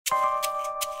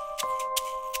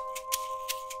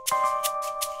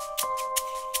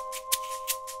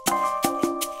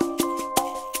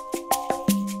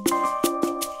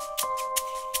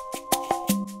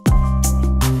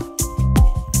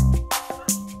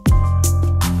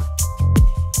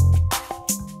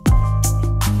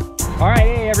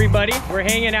everybody. We're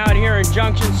hanging out here in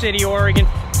Junction City, Oregon.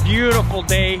 Beautiful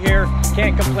day here.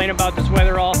 Can't complain about this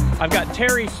weather all. I've got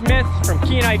Terry Smith from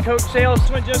Kenai Coach Sales.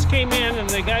 This one just came in, and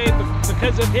the guy,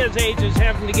 because of his age, is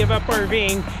having to give up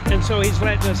RVing, and so he's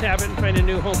letting us have it and find a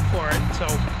new home for it. So,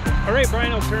 all right,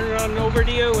 Brian, I'll turn it on over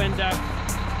to you, and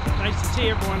nice to see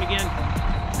everyone again.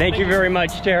 Thank you very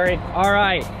much, Terry. All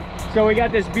right, so we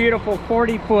got this beautiful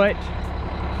 40-foot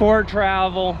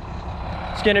Foretravel.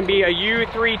 It's gonna be a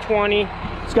U320.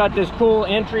 It's got this cool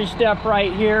entry step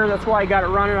right here. That's why I got it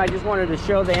running. I just wanted to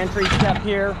show the entry step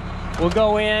here. We'll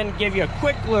go in, give you a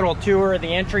quick little tour of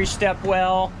the entry step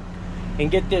well, and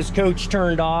get this coach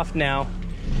turned off now.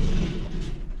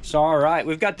 So, all right,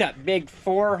 we've got that big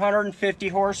 450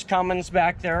 horse Cummins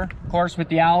back there, of course, with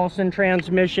the Allison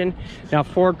transmission. Now,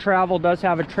 Foretravel does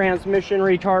have a transmission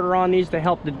retarder on these to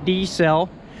help the decel.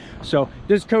 So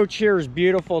this coach here is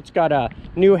beautiful. It's got a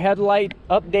new headlight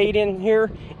update in here,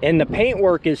 and the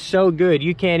paintwork is so good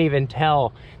you can't even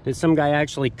tell that some guy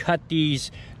actually cut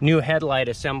these new headlight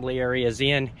assembly areas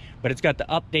in. But it's got the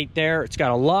update there. It's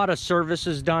got a lot of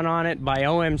services done on it by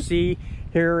OMC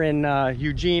here in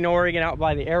Eugene, Oregon, out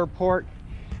by the airport.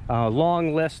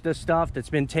 Long list of stuff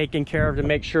that's been taken care of to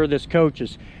make sure this coach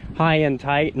is high and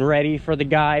tight and ready for the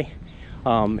guy.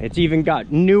 It's even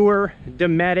got newer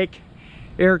Dometic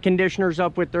air conditioners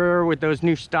up with those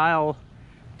new style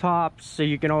tops, so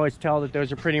you can always tell that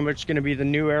those are pretty much going to be the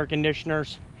new air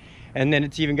conditioners. And then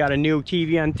it's even got a new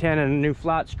TV antenna and a new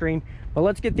flat screen. But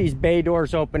let's get these bay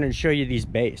doors open and show you these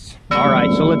bays. All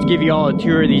right, so let's give you all a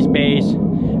tour of these bays.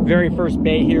 Very first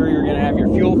bay here, you're going to have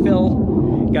your fuel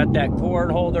fill. Got that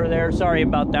cord holder there. Sorry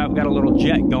about that, we've got a little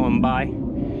jet going by.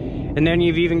 And then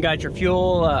you've even got your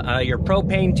fuel, your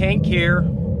propane tank here.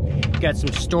 Got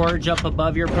some storage up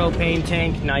above your propane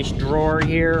tank. Nice drawer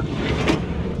here.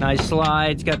 Nice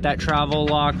slides. Got that travel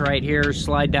lock right here.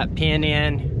 Slide that pin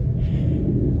in.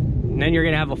 And then you're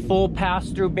gonna have a full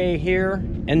pass-through bay here,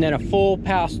 and then a full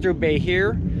pass-through bay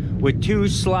here with 2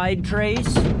 slide trays.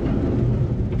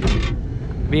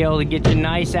 Be able to get you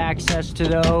nice access to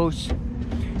those.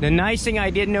 The nice thing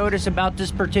I did notice about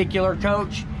this particular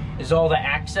coach is all the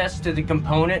access to the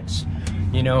components.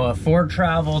 You know, a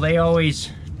Foretravel,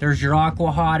 there's your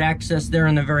Aqua Hot access there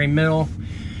in the very middle.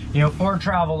 You know,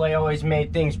 Foretravel, they always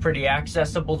made things pretty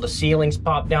accessible. The ceilings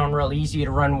pop down real easy to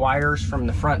run wires from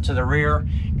the front to the rear.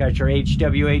 Got your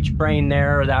HWH brain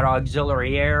there, that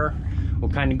auxiliary air. We'll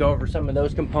kind of go over some of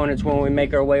those components when we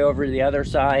make our way over to the other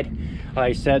side. Like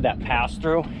I said, that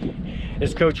pass-through.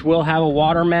 This coach will have a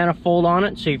water manifold on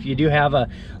it, so if you do have a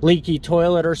leaky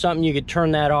toilet or something, you could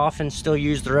turn that off and still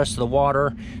use the rest of the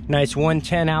water. Nice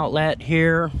 110 outlet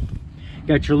here.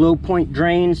 Got your low point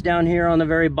drains down here on the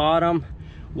very bottom.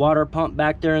 Water pump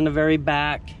back there in the very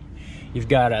back. You've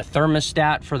got a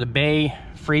thermostat for the bay,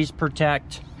 freeze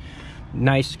protect.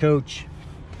 Nice coach.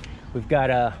 We've got,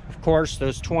 of course,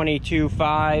 those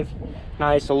 22.5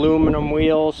 nice aluminum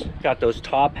wheels. Got those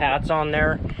top hats on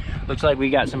there. Looks like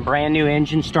we got some brand new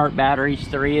engine start batteries,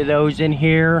 3 of those in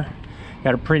here.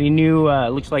 Got a pretty new,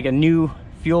 looks like a new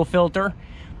fuel filter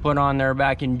put on there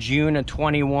back in June of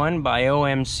 21 by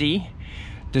OMC.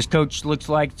 This coach looks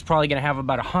like it's probably going to have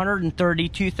about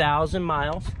 132,000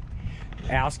 miles.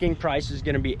 Asking price is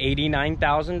going to be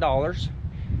 $89,000.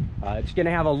 It's going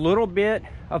to have a little bit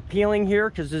of peeling here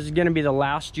because this is going to be the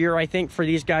last year, I think, for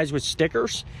these guys with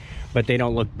stickers. But they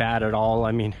don't look bad at all.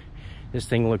 I mean, this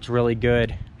thing looks really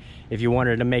good. If you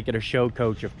wanted to make it a show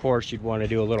coach, of course, you'd want to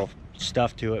do a little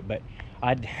stuff to it. But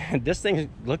this thing's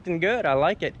looking good. I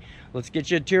like it. Let's get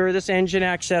you a tour of this engine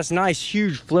access. Nice,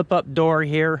 huge flip-up door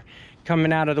here.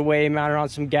 Coming out of the way, mounted on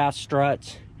some gas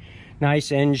struts.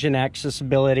 Nice engine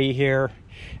accessibility here.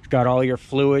 You've got all your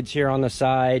fluids here on the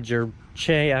sides, your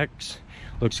checks.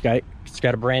 Looks like it's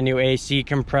got a brand new AC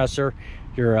compressor.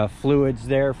 Your fluids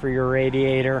there for your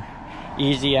radiator.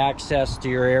 Easy access to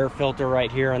your air filter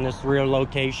right here in this rear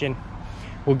location.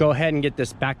 We'll go ahead and get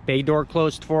this back bay door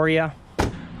closed for you.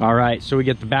 All right, so we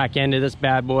get the back end of this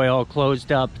bad boy all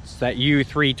closed up. It's that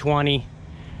U320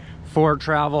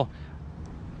 Foretravel.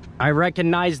 I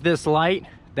recognize this light.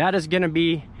 That is going to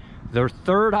be the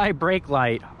third eye brake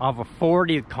light of a Ford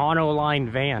Econoline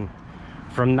van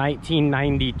from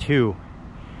 1992.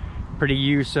 Pretty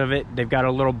use of it. They've got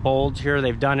a little bulge here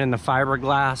they've done in the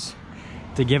fiberglass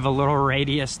to give a little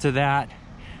radius to that.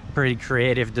 Pretty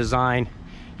creative design,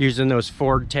 using those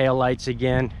Ford tail lights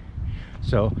again.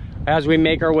 So as we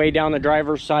make our way down the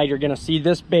driver's side, you're going to see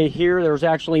this bay here. There's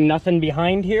actually nothing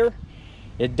behind here.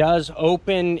 It does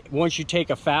open once you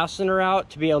take a fastener out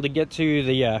to be able to get to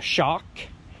the shock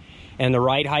and the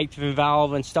right height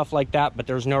valve and stuff like that, but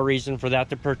there's no reason for that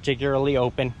to particularly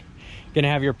open. Gonna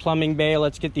have your plumbing bay.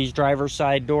 Let's get these driver's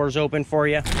side doors open for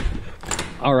you.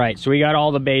 All right, so we got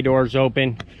all the bay doors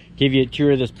open. Give you a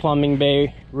tour of this plumbing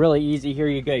bay. Really easy here.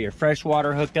 You got your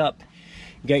freshwater hookup.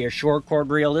 You got your short cord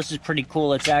reel. This is pretty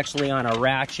cool. It's actually on a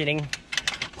ratcheting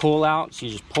pull out. So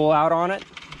you just pull out on it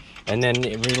and then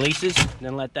it releases.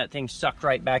 Then let that thing suck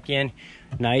right back in.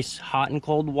 Nice hot and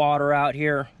cold water out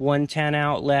here. 110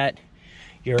 outlet.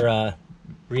 Your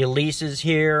releases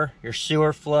here. Your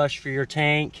sewer flush for your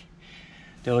tank.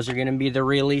 Those are going to be the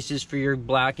releases for your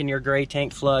black and your gray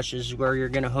tank flush. This is where you're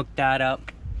going to hook that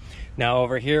up. Now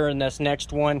over here in this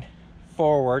next one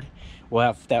forward, we'll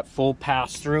have that full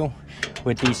pass through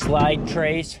with these slide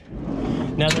trays.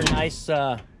 Another nice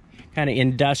kind of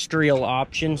industrial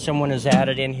option someone has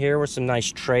added in here with some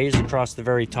nice trays across the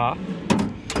very top.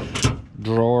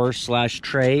 Drawers slash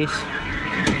trays.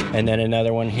 And then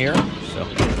another one here. So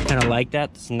kind of like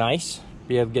that. It's nice.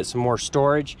 Be able to get some more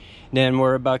storage. Then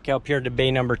we're about up here to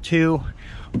bay number 2.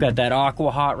 We've got that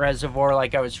Aqua Hot reservoir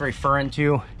like I was referring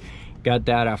to. Got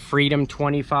that Freedom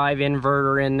 25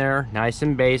 inverter in there, nice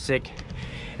and basic.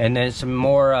 And then some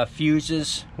more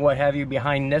fuses, what have you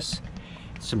behind this.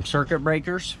 Some circuit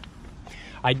breakers.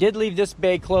 I did leave this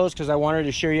bay closed because I wanted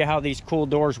to show you how these cool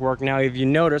doors work. Now if you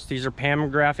notice, these are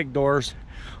panographic doors,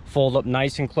 fold up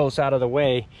nice and close out of the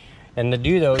way. And to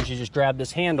do those, you just grab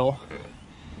this handle,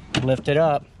 lift it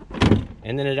up,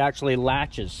 and then it actually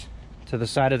latches to the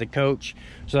side of the coach.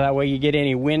 So that way you get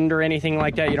any wind or anything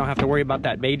like that, you don't have to worry about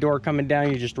that bay door coming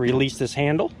down. You just release this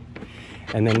handle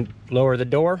and then lower the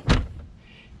door,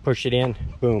 push it in,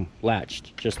 boom,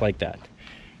 latched, just like that.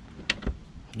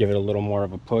 Give it a little more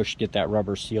of a push, get that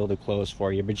rubber seal to close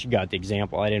for you, but you got the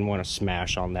example. I didn't want to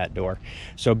smash on that door.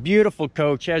 So beautiful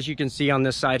coach. As you can see on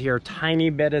this side here, tiny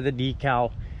bit of the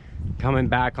decal coming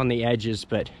back on the edges,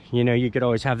 but you know, you could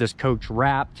always have this coach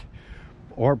wrapped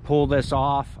or pull this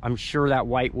off. I'm sure that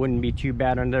white wouldn't be too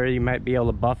bad under there. You might be able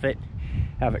to buff it,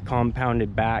 have it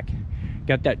compounded back.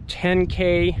 Got that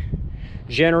 10K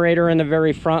generator in the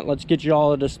very front. Let's get you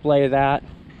all a display of that.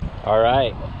 All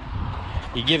right,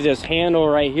 you give this handle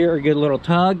right here a good little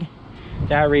tug.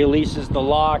 That releases the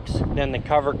locks, then the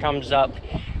cover comes up,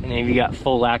 and then you got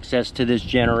full access to this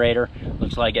generator.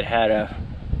 Looks like it had a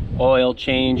oil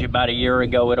change about a year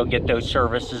ago. It'll get those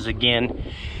services again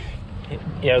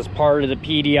as part of the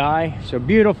PDI. So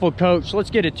beautiful coach. Let's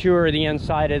get a tour of the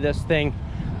inside of this thing,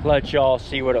 let y'all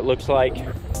see what it looks like.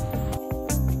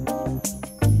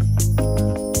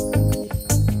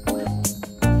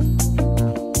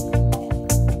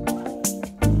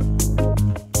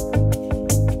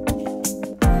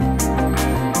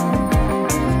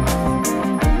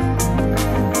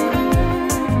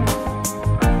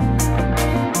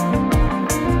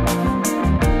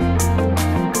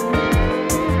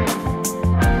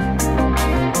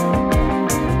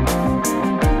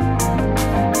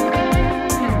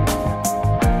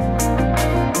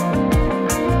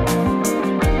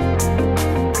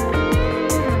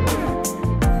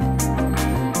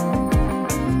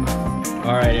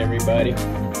 Everybody,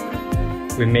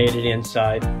 we made it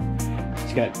inside.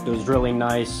 It's got those really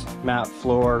nice matte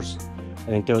floors. I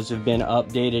think those have been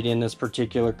updated in this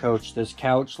particular coach. This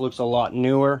couch looks a lot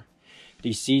newer.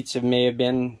 These seats may have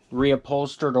been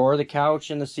reupholstered, or the couch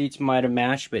and the seats might have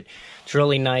matched, but it's a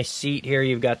really nice seat here.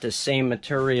 You've got the same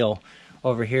material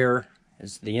over here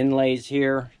as the inlays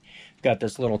here. You've got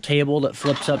this little table that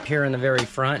flips up here in the very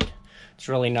front. It's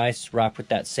really nice, rock with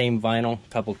that same vinyl.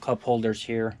 Couple cup holders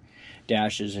here.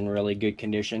 Dash is in really good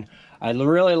condition. I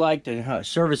really like the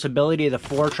serviceability of the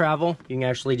Foretravel. You can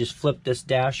actually just flip this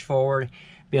dash forward,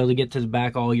 be able to get to the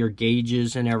back, all your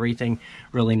gauges and everything.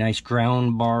 Really nice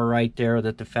ground bar right there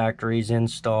that the factory's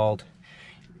installed.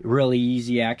 Really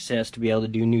easy access to be able to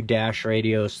do new dash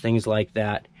radios, things like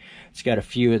that. It's got a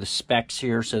few of the specs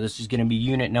here. So this is going to be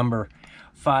unit number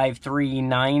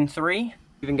 5393.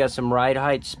 Even got some ride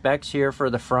height specs here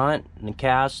for the front and the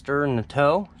caster and the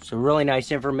toe. So really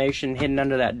nice information hidden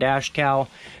under that dash cowl.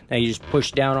 Now you just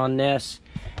push down on this,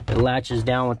 it latches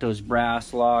down with those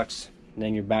brass locks, and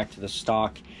then you're back to the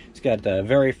stock. It's got the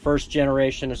very first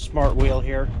generation of smart wheel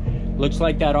here. Looks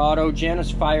like that auto gen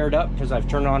is fired up because I've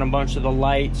turned on a bunch of the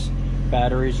lights.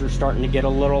 Batteries are starting to get a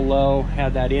little low.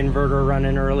 Had that inverter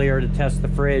running earlier to test the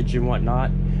fridge and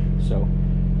whatnot. So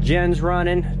gen's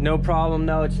running, no problem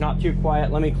though. It's not too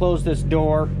quiet. Let me close this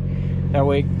door. That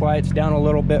way it quiets down a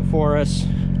little bit for us.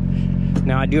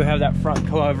 Now I do have that front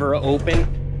cover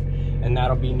open, and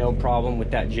that'll be no problem with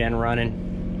that gen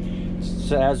running.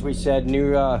 So as we said,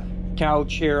 new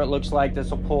couch here. It looks like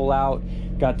this will pull out.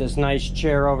 Got this nice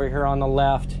chair over here on the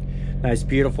left. Nice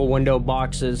beautiful window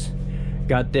boxes.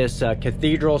 Got this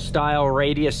cathedral style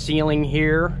radius ceiling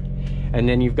here. And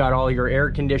then you've got all your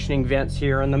air conditioning vents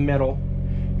here in the middle,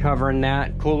 covering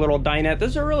that. Cool little dinette.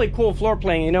 This is a really cool floor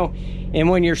plan, you know. And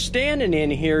when you're standing in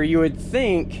here, you would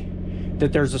think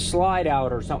that there's a slide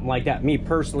out or something like that. Me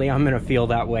personally, I'm gonna feel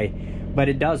that way, but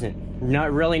it doesn't.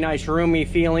 Not really nice roomy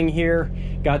feeling here.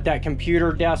 Got that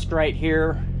computer desk right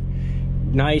here.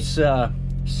 Nice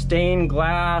stained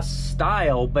glass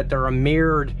style, but they're a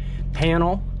mirrored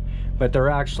panel. But they're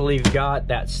actually got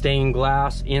that stained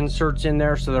glass inserts in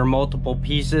there, so they're multiple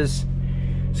pieces.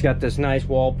 It's got this nice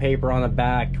wallpaper on the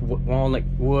back, walnut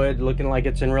wood, looking like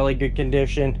it's in really good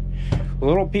condition. A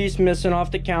little piece missing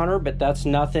off the counter, but that's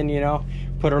nothing, you know.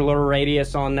 Put a little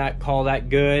radius on that, call that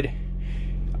good.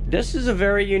 This is a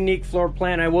very unique floor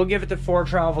plan. I will give it to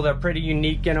Foretravel. They're pretty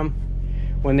unique in them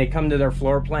when they come to their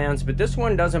floor plans, but this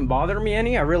one doesn't bother me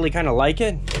any. I really kind of like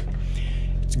it.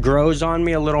 It grows on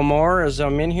me a little more as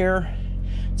I'm in here.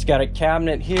 It's got a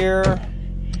cabinet here.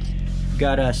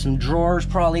 Got some drawers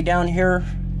probably down here.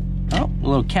 Oh,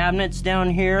 little cabinets down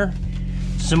here.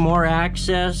 Some more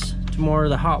access to more of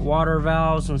the hot water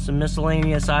valves and some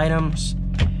miscellaneous items.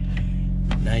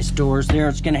 Nice doors there.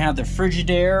 It's gonna have the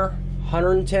Frigidaire,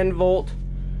 110 volt.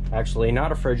 Actually,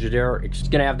 not a Frigidaire. It's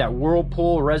gonna have that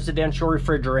Whirlpool residential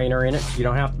refrigerator in it. So you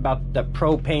don't have about that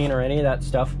propane or any of that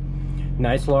stuff.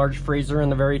 Nice large freezer in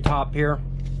the very top here.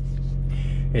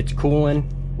 It's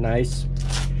cooling, nice.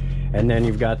 And then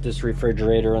you've got this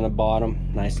refrigerator on the bottom.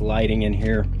 Nice lighting in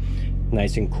here,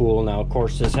 nice and cool. Now, of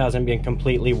course, this hasn't been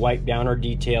completely wiped down or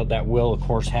detailed. That will, of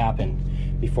course,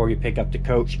 happen before you pick up the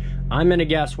coach. I'm gonna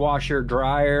guess washer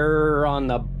dryer on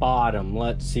the bottom.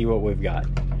 Let's see what we've got.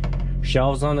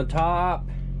 Shelves on the top,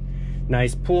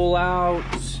 nice pull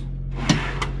outs,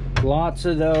 lots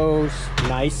of those,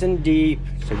 nice and deep.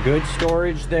 So good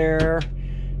storage there.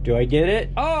 Do I get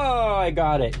it? Oh, I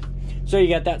got it. So you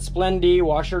got that Splendid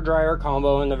washer dryer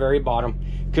combo in the very bottom.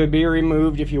 Could be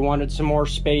removed if you wanted some more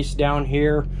space down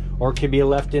here, or could be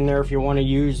left in there if you want to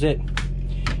use it.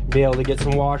 Be able to get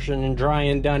some washing and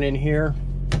drying done in here.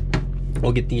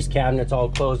 We'll get these cabinets all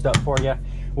closed up for you.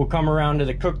 We'll come around to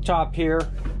the cooktop here.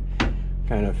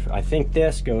 Kind of, I think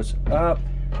this goes up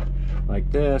like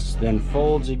this, then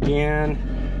folds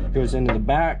again, goes into the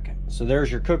back. So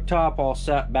there's your cooktop all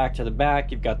set back to the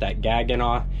back. You've got that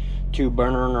Gaggenau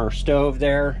 2-burner stove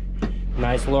there.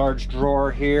 Nice large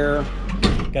drawer here.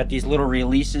 Got these little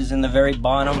releases in the very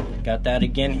bottom. Got that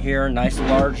again here. Nice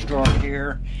large drawer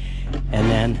here. And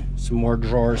then some more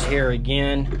drawers here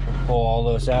again. Pull all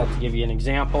those out to give you an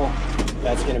example.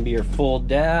 That's going to be your full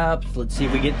depth. Let's see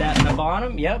if we get that in the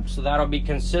bottom. Yep, so that'll be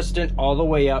consistent all the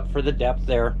way up for the depth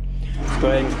there. Let's go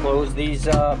ahead and close these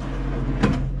up.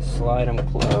 Slide them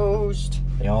closed.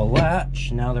 They all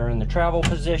latch. Now they're in the travel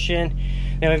position.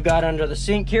 Now we've got under the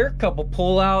sink here a couple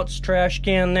pull outs, trash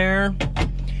can there.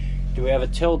 Do we have a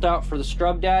tilt out for the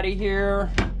scrub daddy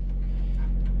here?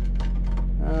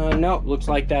 Nope, looks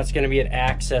like that's going to be an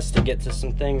access to get to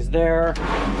some things there.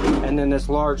 And then this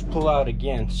large pull out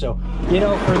again. So, you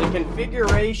know, for the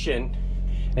configuration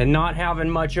and not having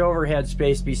much overhead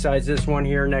space besides this one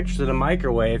here next to the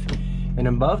microwave and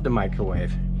above the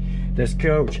microwave, this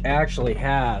coach actually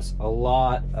has a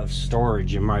lot of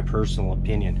storage in my personal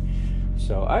opinion.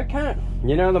 So I kind of,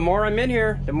 you know, the more I'm in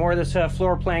here, the more this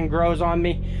floor plan grows on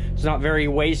me. It's not very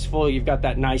wasteful. You've got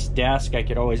that nice desk. I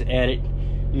could always edit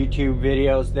YouTube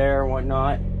videos there and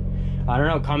whatnot. I don't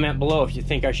know, comment below if you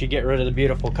think I should get rid of the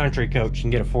beautiful country coach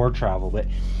and get a Foretravel. But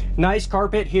nice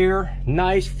carpet here,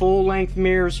 nice full length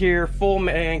mirrors here, full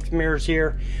length mirrors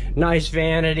here, nice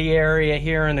vanity area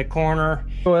here in the corner,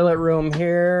 toilet room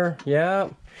here. Yeah,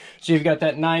 so you've got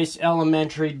that nice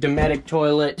elementary Dometic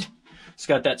toilet. It's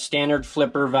got that standard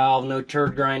flipper valve, no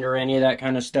turd grinder or any of that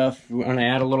kind of stuff. If you want to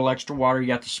add a little extra water, you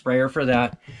got the sprayer for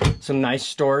that. Some nice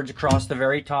storage across the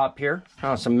very top here.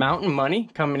 Some Mountain Money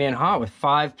coming in hot with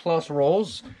 5+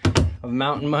 rolls of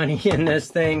Mountain Money in this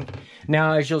thing.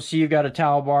 Now, as you'll see, you've got a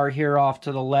towel bar here off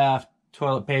to the left,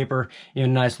 toilet paper,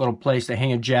 even a nice little place to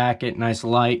hang a jacket, nice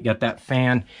light, got that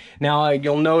fan. Now,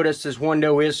 you'll notice this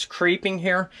window is creeping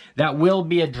here. That will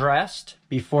be addressed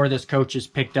before this coach is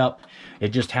picked up. It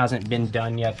just hasn't been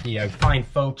done yet. The fine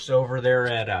folks over there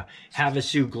at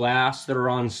Havasu Glass that are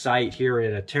on site here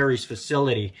at Terry's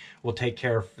facility will take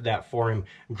care of that for him.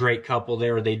 Great couple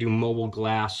there. They do mobile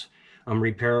glass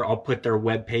repair. I'll put their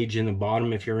webpage in the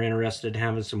bottom if you're interested in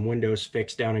having some windows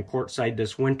fixed down in Quartzsite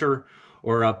this winter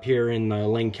or up here in the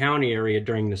Lane County area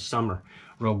during the summer.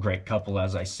 Real great couple,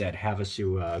 as I said,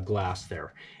 Havasu Glass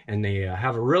there. And they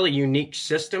have a really unique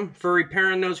system for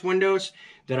repairing those windows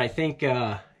that I think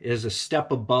is a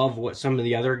step above what some of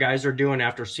the other guys are doing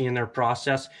after seeing their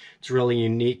process. It's really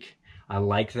unique. I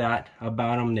like that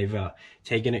about them. They've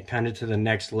taken it kind of to the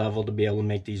next level to be able to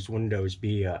make these windows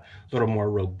be a little more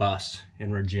robust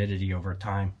in rigidity over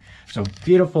time. So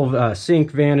beautiful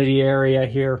sink vanity area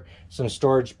here. Some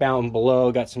storage down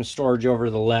below. Got some storage over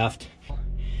the left.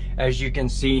 As you can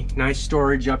see, nice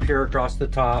storage up here across the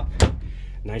top.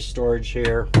 Nice storage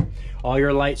here. All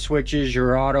your light switches,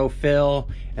 your auto fill,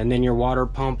 and then your water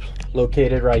pump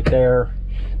located right there.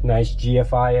 Nice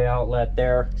GFI outlet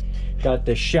there. Got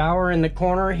the shower in the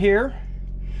corner here,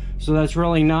 so that's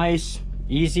really nice.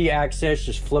 Easy access,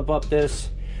 just flip up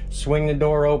this, swing the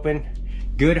door open.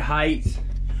 Good height.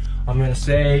 I'm gonna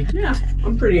say, yeah,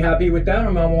 I'm pretty happy with that.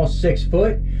 I'm almost 6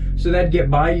 foot, so that'd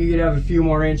get by. You could have a few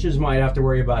more inches, might have to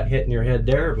worry about hitting your head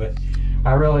there, but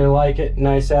I really like it.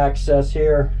 Nice access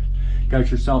here. Got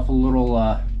yourself a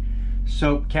little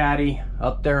soap caddy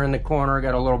up there in the corner.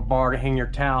 Got a little bar to hang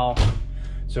your towel.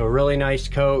 So a really nice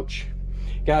coach.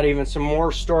 Got even some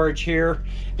more storage here.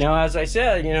 Now, as I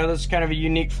said, you know, this is kind of a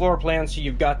unique floor plan. So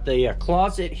you've got the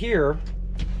closet here,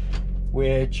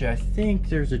 which I think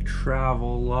there's a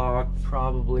travel lock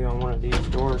probably on one of these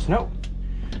doors. No,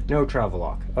 no travel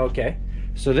lock. Okay,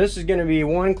 so this is going to be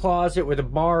one closet with a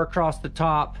bar across the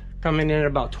top, coming in at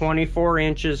about 24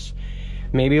 inches,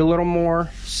 maybe a little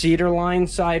more. Cedar lined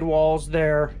side walls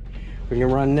there. We can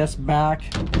run this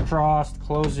back across,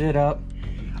 close it up.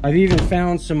 I've even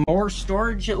found some more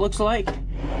storage, it looks like.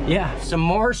 Yeah, some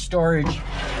more storage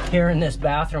here in this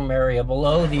bathroom area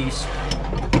below these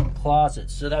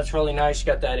closets. So that's really nice.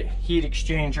 Got that heat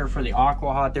exchanger for the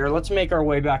Aqua Hot there. Let's make our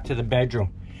way back to the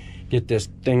bedroom. Get this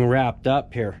thing wrapped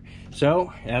up here.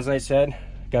 So, as I said,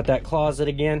 got that closet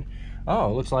again. Oh,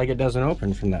 it looks like it doesn't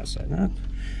open from that side.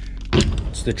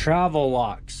 It's the travel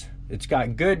locks. It's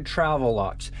got good travel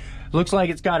locks. Looks like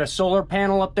it's got a solar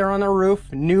panel up there on the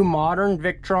roof. New modern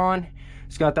Victron.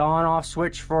 It's got the on-off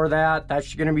switch for that.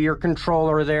 That's going to be your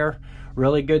controller there.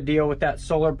 Really good deal with that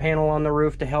solar panel on the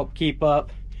roof to help keep up.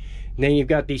 And then you've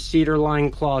got these cedar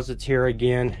lined closets here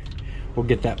again. We'll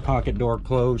get that pocket door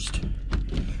closed.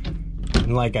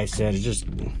 And like I said, it's just,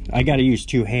 I got to use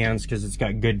two hands because it's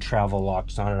got good travel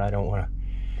locks on it. I don't want to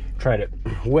try to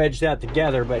wedge that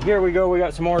together. But here we go. We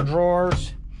got some more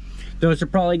drawers. Those are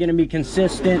probably going to be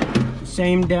consistent,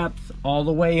 same depth all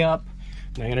the way up.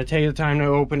 I'm not going to take the time to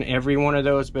open every one of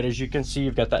those, but as you can see,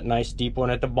 you've got that nice deep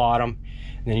one at the bottom.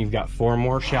 And then you've got 4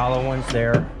 more shallow ones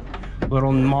there.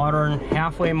 Little modern,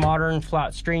 halfway modern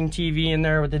flat screen TV in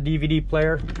there with a DVD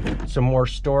player. Some more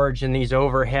storage in these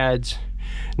overheads.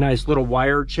 Nice little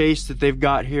wire chase that they've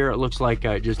got here. It looks like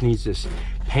it just needs this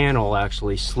panel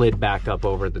actually slid back up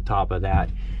over the top of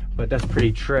that. But that's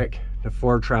pretty trick. The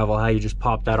Foretravel, how you just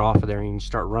pop that off of there and you can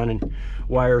start running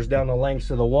wires down the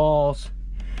lengths of the walls.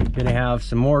 Gonna have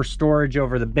some more storage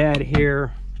over the bed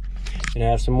here. Gonna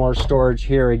have some more storage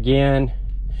here again.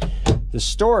 The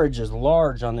storage is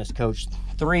large on this coach.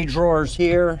 3 drawers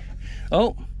here.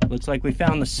 Oh, looks like we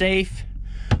found the safe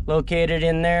located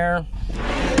in there.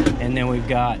 And then we've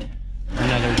got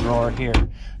another drawer here.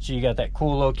 So you got that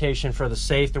cool location for the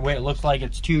safe. The way it looks like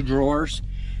it's 2 drawers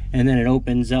and then it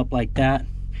opens up like that.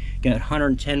 Got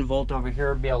 110 volt over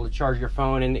here, be able to charge your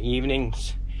phone in the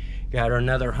evenings. Got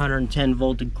another 110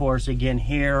 volt of course again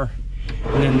here.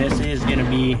 And then this is gonna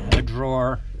be a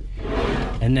drawer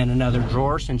and then another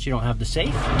drawer since you don't have the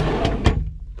safe.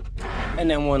 And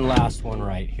then one last one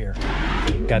right here.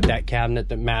 Got that cabinet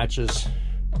that matches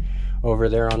over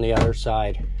there on the other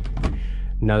side.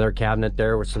 Another cabinet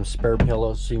there with some spare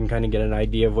pillows so you can kind of get an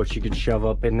idea of what you could shove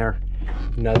up in there.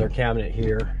 Another cabinet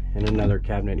here and another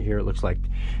cabinet here. It looks like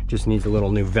just needs a little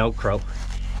new Velcro.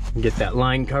 Get that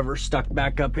line cover stuck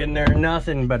back up in there.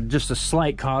 Nothing but just a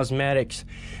slight cosmetics.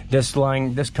 This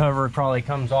cover probably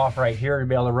comes off right here to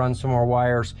be able to run some more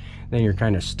wires. Then you're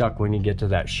kind of stuck when you get to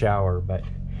that shower, but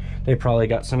they probably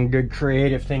got some good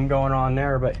creative thing going on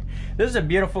there. But this is a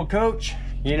beautiful coach.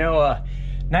 You know,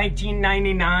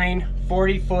 1999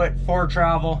 40-foot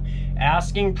Foretravel,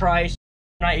 asking price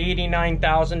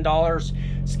 $89,000.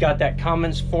 It's got that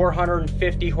Cummins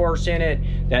 450 horse in it,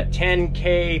 that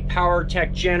 10K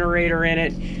PowerTech generator in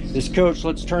it. This coach,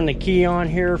 let's turn the key on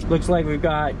here. Looks like we've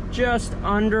got just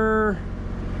under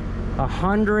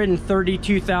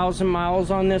 132,000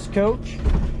 miles on this coach.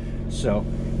 So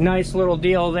nice little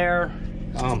deal there.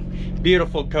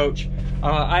 Beautiful coach.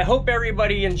 I hope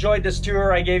everybody enjoyed this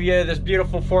tour. I gave you this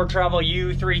beautiful Foretravel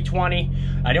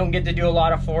U320. I don't get to do a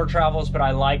lot of Foretravels, but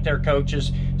I like their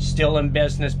coaches. Still in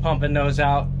business, pumping those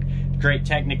out. Great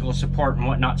technical support and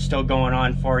whatnot still going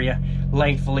on for you.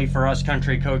 lengthily for us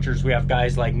country coachers. We have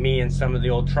guys like me and some of the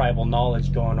old tribal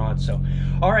knowledge going on. So,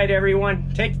 all right,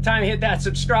 everyone, take the time to hit that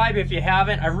subscribe if you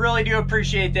haven't. I really do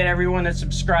appreciate that, everyone that's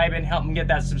subscribing, helping get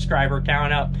that subscriber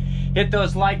count up. Hit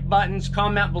those like buttons,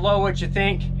 comment below what you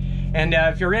think. And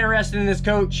if you're interested in this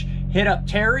coach, hit up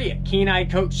Terry at Kenai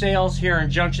Coach Sales here in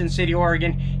Junction City,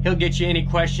 Oregon. He'll get you any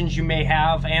questions you may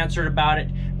have answered about it.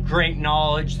 Great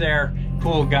knowledge there.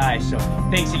 Cool guy. So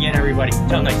thanks again, everybody.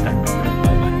 Till next time.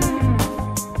 Bye-bye.